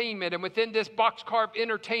entertainment. And within this boxcar of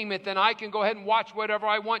entertainment, then I can go ahead and watch whatever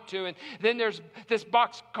I want to. And then there's this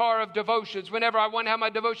boxcar of devotions. Whenever I want to have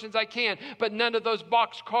my devotions, I can. But none of those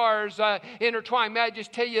boxcars intertwine. May I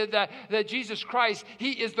just tell you that Jesus Christ,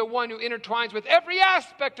 he is the one who intertwines with every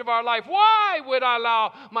aspect of our life. Why would I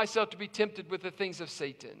allow myself to be tempted with the things of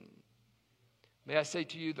Satan? May I say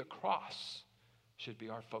to you, the cross should be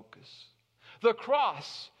our focus. The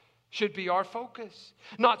cross should be our focus.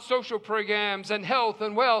 Not social programs and health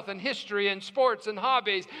and wealth and history and sports and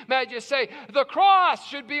hobbies. May I just say, the cross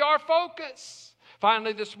should be our focus.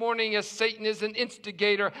 Finally, this morning, as Satan is an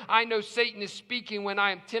instigator, I know Satan is speaking when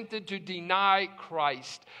I am tempted to deny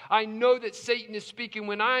Christ. I know that Satan is speaking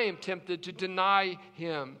when I am tempted to deny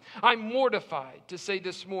him. I'm mortified to say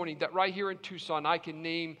this morning that right here in Tucson, I can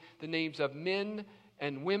name the names of men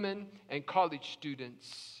and women and college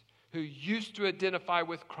students who used to identify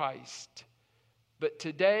with Christ, but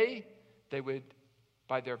today they would,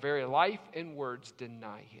 by their very life and words,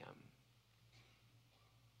 deny him.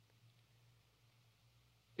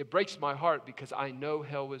 It breaks my heart because I know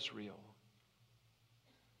hell is real.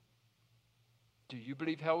 Do you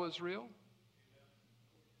believe hell is real?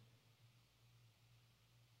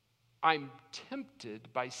 I'm tempted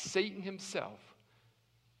by Satan himself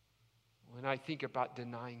when I think about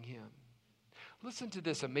denying him. Listen to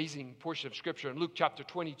this amazing portion of Scripture in Luke chapter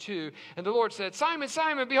 22. And the Lord said, Simon,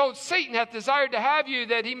 Simon, behold, Satan hath desired to have you,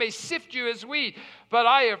 that he may sift you as wheat. But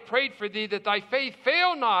I have prayed for thee, that thy faith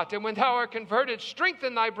fail not. And when thou art converted,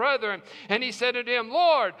 strengthen thy brethren. And he said unto him,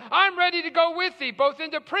 Lord, I'm ready to go with thee, both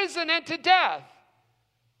into prison and to death.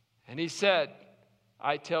 And he said,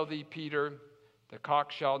 I tell thee, Peter, the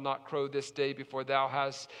cock shall not crow this day before that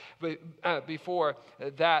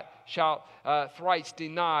shalt thrice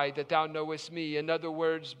deny that thou knowest me. In other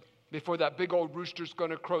words, before that big old rooster's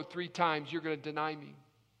going to crow 3 times, you're going to deny me.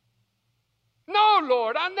 No,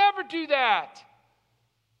 Lord, I'll never do that.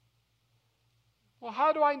 Well,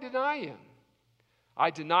 how do I deny him? I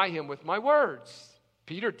deny him with my words.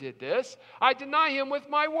 Peter did this. I deny him with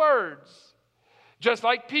my words. Just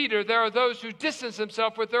like Peter, there are those who distance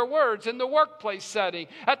themselves with their words in the workplace setting,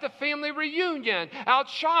 at the family reunion, out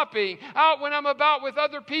shopping, out when I'm about with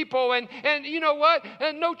other people, and you know what?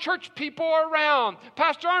 And no church people are around.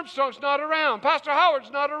 Pastor Armstrong's not around. Pastor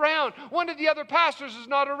Howard's not around. One of the other pastors is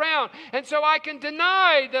not around. And so I can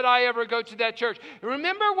deny that I ever go to that church.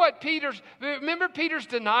 Remember Peter's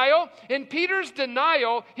denial? In Peter's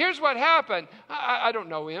denial, here's what happened. I don't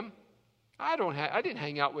know him. I didn't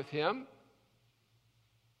hang out with him.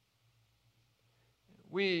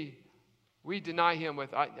 We deny him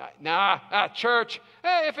with, church.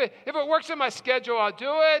 Hey, if it works in my schedule, I'll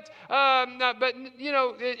do it. But, you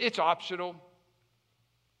know, it's optional.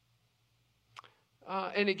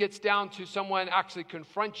 and it gets down to someone actually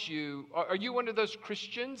confronts you, are you one of those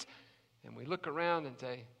Christians? And we look around and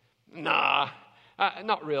say, nah,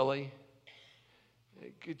 not really.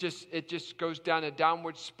 It just goes down a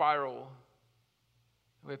downward spiral.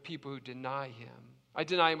 We have people who deny him. I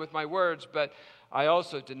deny him with my words, but I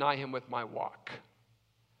also deny him with my walk.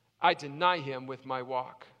 I deny him with my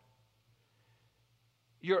walk.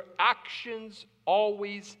 Your actions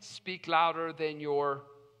always speak louder than your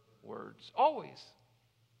words. Always.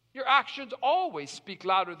 Your actions always speak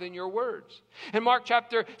louder than your words. In Mark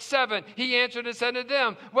chapter 7, he answered and said to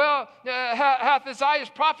them, well, hath Isaiah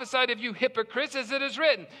prophesied of you hypocrites, as it is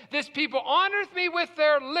written, this people honoreth me with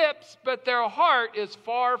their lips, but their heart is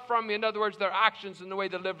far from me. In other words, their actions and the way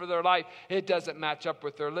they live their life, it doesn't match up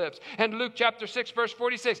with their lips. And Luke chapter 6, verse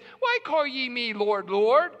 46, why call ye me Lord,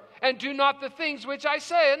 Lord, and do not the things which I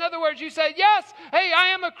say? In other words, you say, yes, hey, I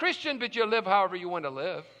am a Christian, but you live however you want to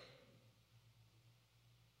live.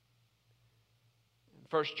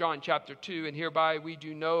 1 John chapter 2, and hereby we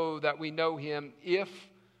do know that we know him if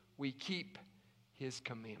we keep his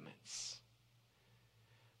commandments.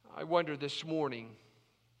 I wonder this morning,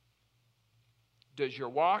 does your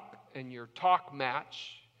walk and your talk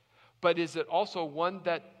match? But is it also one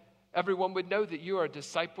that everyone would know that you are a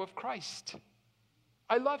disciple of Christ?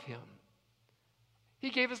 I love him. He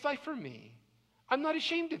gave his life for me. I'm not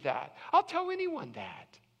ashamed of that. I'll tell anyone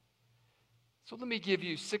that. So let me give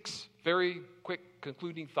you 6 very quick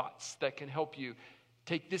concluding thoughts that can help you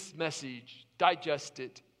take this message, digest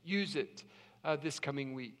it, use it this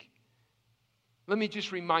coming week. Let me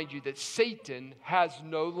just remind you that Satan has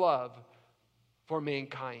no love for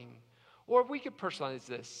mankind. Or we could personalize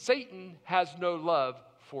this. Satan has no love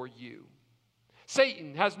for you.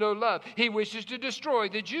 Satan has no love. He wishes to destroy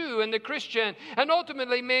the Jew and the Christian and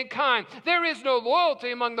ultimately mankind. There is no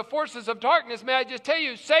loyalty among the forces of darkness. May I just tell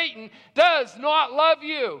you, Satan does not love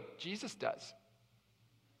you. Jesus does.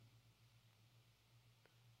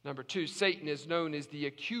 Number 2, Satan is known as the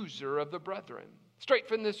accuser of the brethren. Straight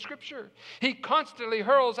from the scripture. He constantly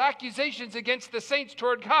hurls accusations against the saints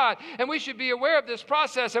toward God. And we should be aware of this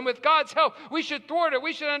process. And with God's help, we should thwart it.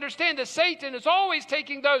 We should understand that Satan is always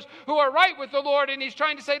taking those who are right with the Lord. And he's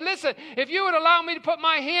trying to say, listen, if you would allow me to put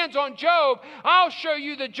my hands on Job, I'll show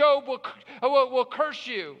you that Job will curse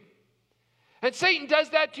you. And Satan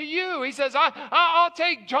does that to you. He says, I'll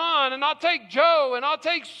take John, and I'll take Joe, and I'll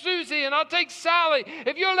take Susie, and I'll take Sally.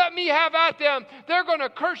 If you'll let me have at them, they're going to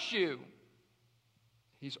curse you.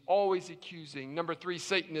 He's always accusing. Number 3,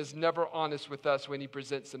 Satan is never honest with us when he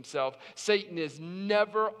presents himself. Satan is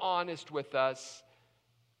never honest with us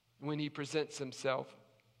when he presents himself.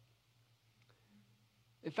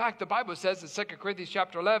 In fact, the Bible says in 2 Corinthians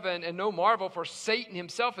chapter 11, and no marvel, for Satan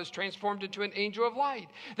himself is transformed into an angel of light.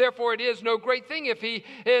 Therefore, it is no great thing if he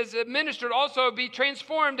is ministered also be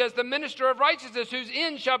transformed as the minister of righteousness, whose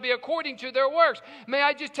end shall be according to their works. May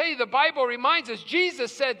I just tell you, the Bible reminds us,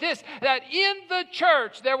 Jesus said this, that in the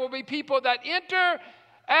church there will be people that enter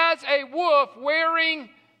as a wolf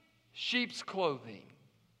wearing sheep's clothing.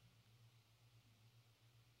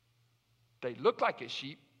 They look like a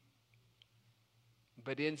sheep,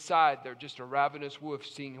 but inside, they're just a ravenous wolf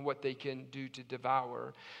seeing what they can do to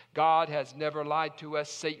devour. God has never lied to us.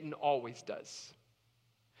 Satan always does.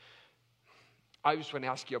 I just want to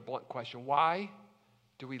ask you a blunt question. Why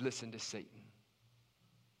do we listen to Satan?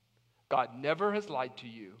 God never has lied to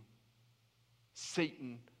you.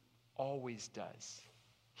 Satan always does.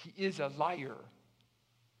 He is a liar.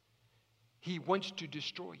 He wants to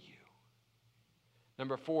destroy you.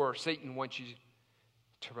 Number 4, Satan wants you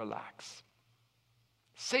to relax.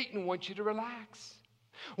 Satan wants you to relax.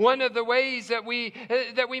 One of the ways that we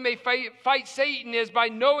may fight Satan is by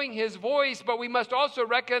knowing his voice, but we must also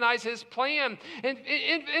recognize his plan. And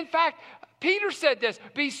in fact, Peter said this,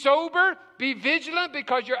 be sober, be vigilant,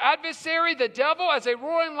 because your adversary, the devil, as a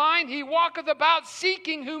roaring lion, he walketh about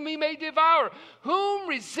seeking whom he may devour. Whom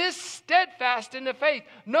resist steadfast in the faith,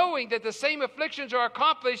 knowing that the same afflictions are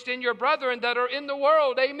accomplished in your brethren that are in the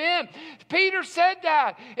world. Amen. Peter said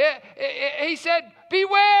that. He said,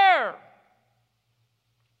 beware.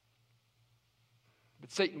 But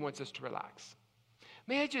Satan wants us to relax.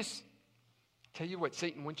 May I just tell you what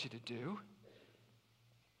Satan wants you to do?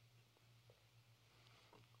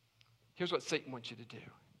 Here's what Satan wants you to do.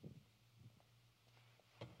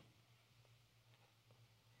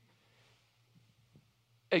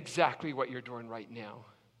 Exactly what you're doing right now.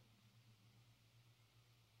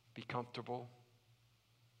 Be comfortable.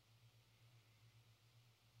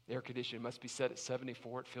 The air conditioning must be set at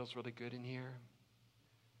 74. It feels really good in here.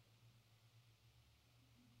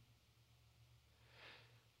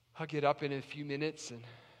 I'll get up in a few minutes and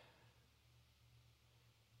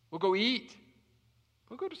We'll go eat.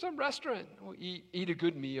 We'll go to some restaurant. We'll eat a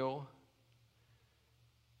good meal.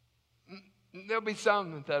 There'll be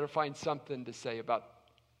some that'll find something to say about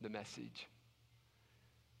the message.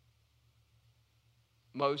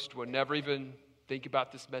 Most will never even think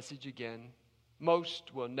about this message again.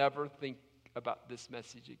 Most will never think about this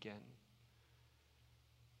message again.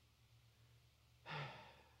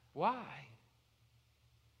 Why?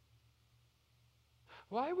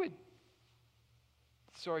 Why would,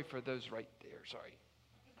 sorry for those right there, sorry.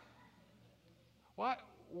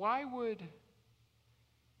 Why would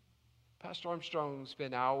Pastor Armstrong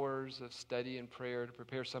spend hours of study and prayer to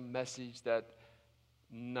prepare some message that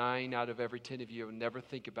 9 out of every 10 of you will never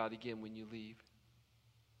think about again when you leave?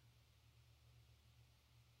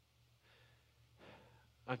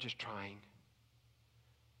 I'm just trying.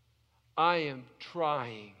 I am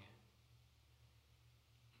trying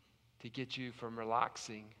to get you from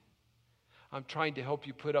relaxing. I'm trying to help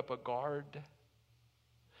you put up a guard.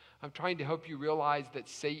 I'm trying to help you realize that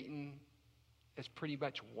Satan is pretty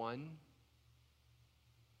much won.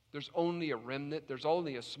 There's only a remnant. There's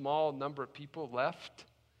only a small number of people left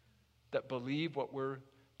that believe what we're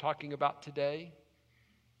talking about today.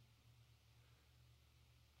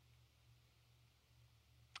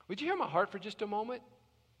 Would you hear my heart for just a moment?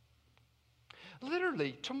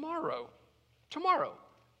 Literally, tomorrow,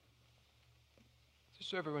 just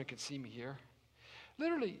so everyone can see me here,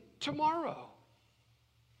 literally, tomorrow,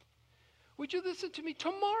 would you listen to me?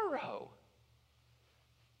 Tomorrow,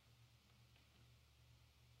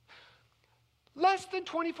 less than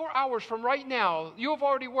 24 hours from right now, you have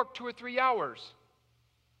already worked 2 or 3 hours.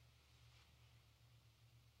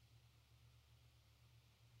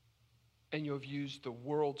 And you have used the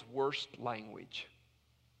world's worst language.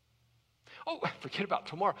 Oh, forget about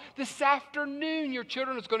tomorrow. This afternoon, your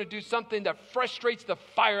children is going to do something that frustrates the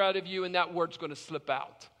fire out of you, and that word's going to slip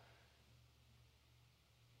out.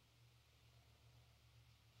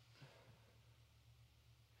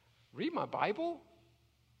 Read my Bible?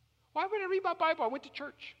 Why would I read my Bible? I went to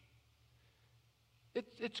church.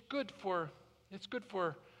 It's good for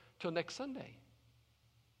till next Sunday.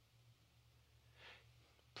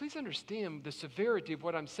 Please understand the severity of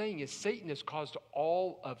what I'm saying is Satan has caused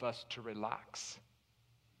all of us to relax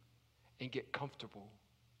and get comfortable,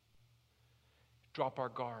 drop our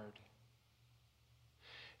guard.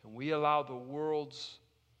 And we allow the world's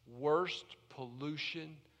worst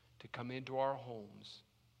pollution to come into our homes.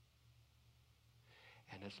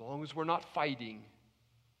 And as long as we're not fighting,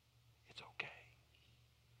 it's okay.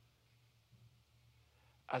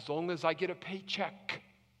 As long as I get a paycheck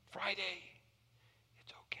Friday,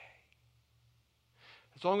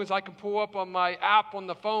 as long as I can pull up on my app on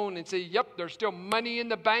the phone and say, yep, there's still money in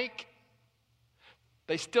the bank.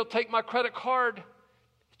 They still take my credit card.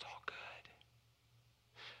 It's all good.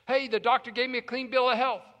 Hey, the doctor gave me a clean bill of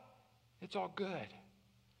health. It's all good.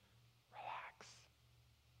 Relax.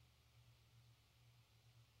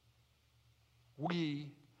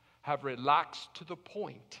 We have relaxed to the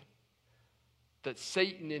point that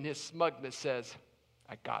Satan in his smugness says,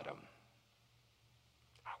 I got him.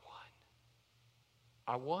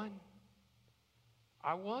 I won.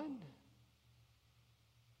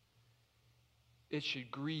 It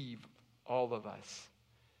should grieve all of us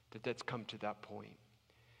that that's come to that point.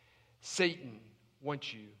 Satan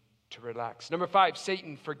wants you to relax. Number 5,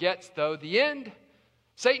 Satan forgets, though, the end.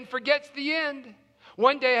 Satan forgets the end.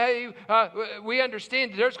 One day, we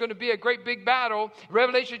understand that there's going to be a great big battle.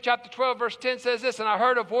 Revelation chapter 12, verse 10 says this, and I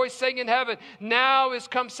heard a voice saying in heaven, now is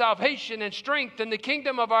come salvation and strength in the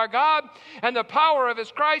kingdom of our God and the power of his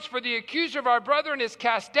Christ, for the accuser of our brethren is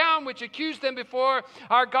cast down, which accused them before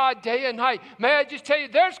our God day and night. May I just tell you,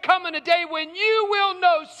 there's coming a day when you will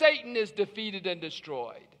know Satan is defeated and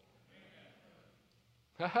destroyed.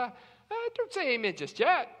 Don't say amen just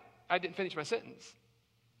yet. I didn't finish my sentence.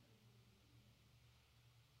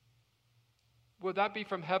 Will that be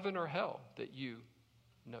from heaven or hell that you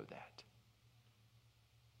know that?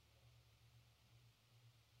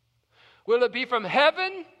 Will it be from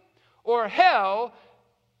heaven or hell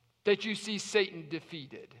that you see Satan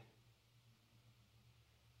defeated?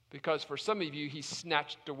 Because for some of you, he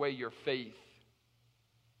snatched away your faith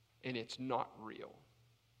and it's not real.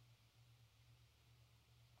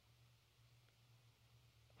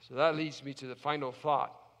 So that leads me to the final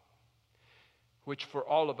thought, which for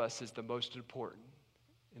all of us is the most important,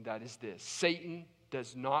 and that is this. Satan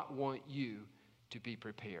does not want you to be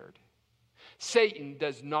prepared. Satan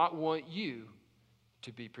does not want you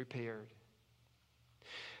to be prepared.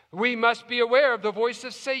 We must be aware of the voice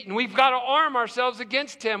of Satan. We've got to arm ourselves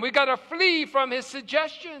against him. We've got to flee from his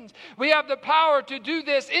suggestions. We have the power to do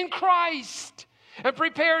this in Christ. And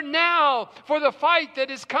prepare now for the fight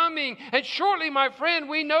that is coming. And shortly, my friend,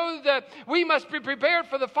 we know that we must be prepared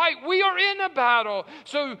for the fight. We are in a battle.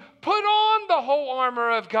 So put on the whole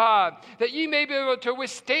armor of God, that ye may be able to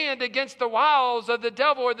withstand against the wiles of the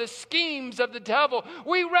devil, or the schemes of the devil.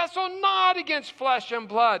 We wrestle not against flesh and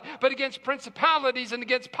blood, but against principalities and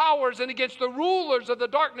against powers and against the rulers of the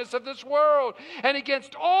darkness of this world, and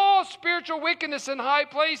against all spiritual wickedness in high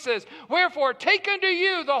places. Wherefore, take unto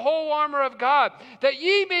you the whole armor of God, that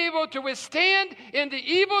ye may be able to withstand in the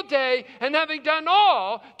evil day, and having done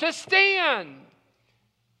all, to stand.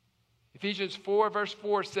 Ephesians 4 verse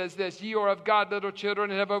 4 says this, ye are of God, little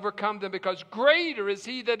children, and have overcome them, because greater is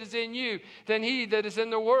he that is in you than he that is in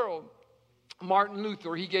the world. Martin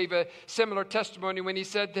Luther, he gave a similar testimony when he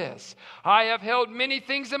said this, I have held many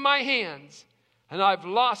things in my hands, and I've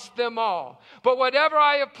lost them all. But whatever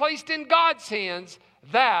I have placed in God's hands,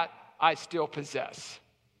 that I still possess.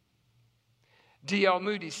 D.L.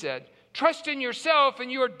 Moody said, trust in yourself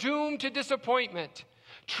and you are doomed to disappointment.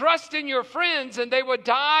 Trust in your friends and they will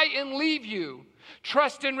die and leave you.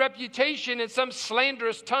 Trust in reputation and some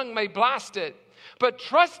slanderous tongue may blast it. But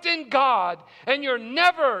trust in God and you're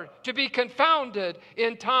never to be confounded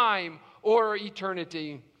in time or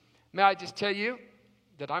eternity. May I just tell you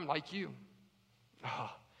that I'm like you. Oh,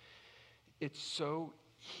 it's so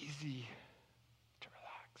easy to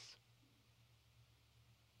relax.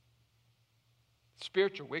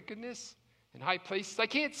 Spiritual wickedness in high places, I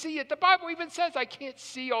can't see it. The Bible even says I can't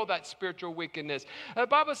see all that spiritual wickedness. The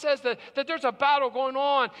Bible says that there's a battle going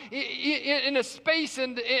on in a space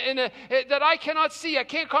that I cannot see. I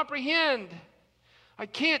can't comprehend. I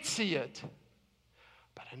can't see it.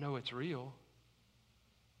 But I know it's real.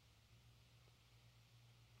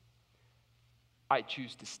 I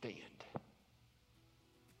choose to stand.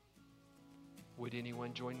 Would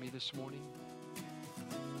anyone join me this morning?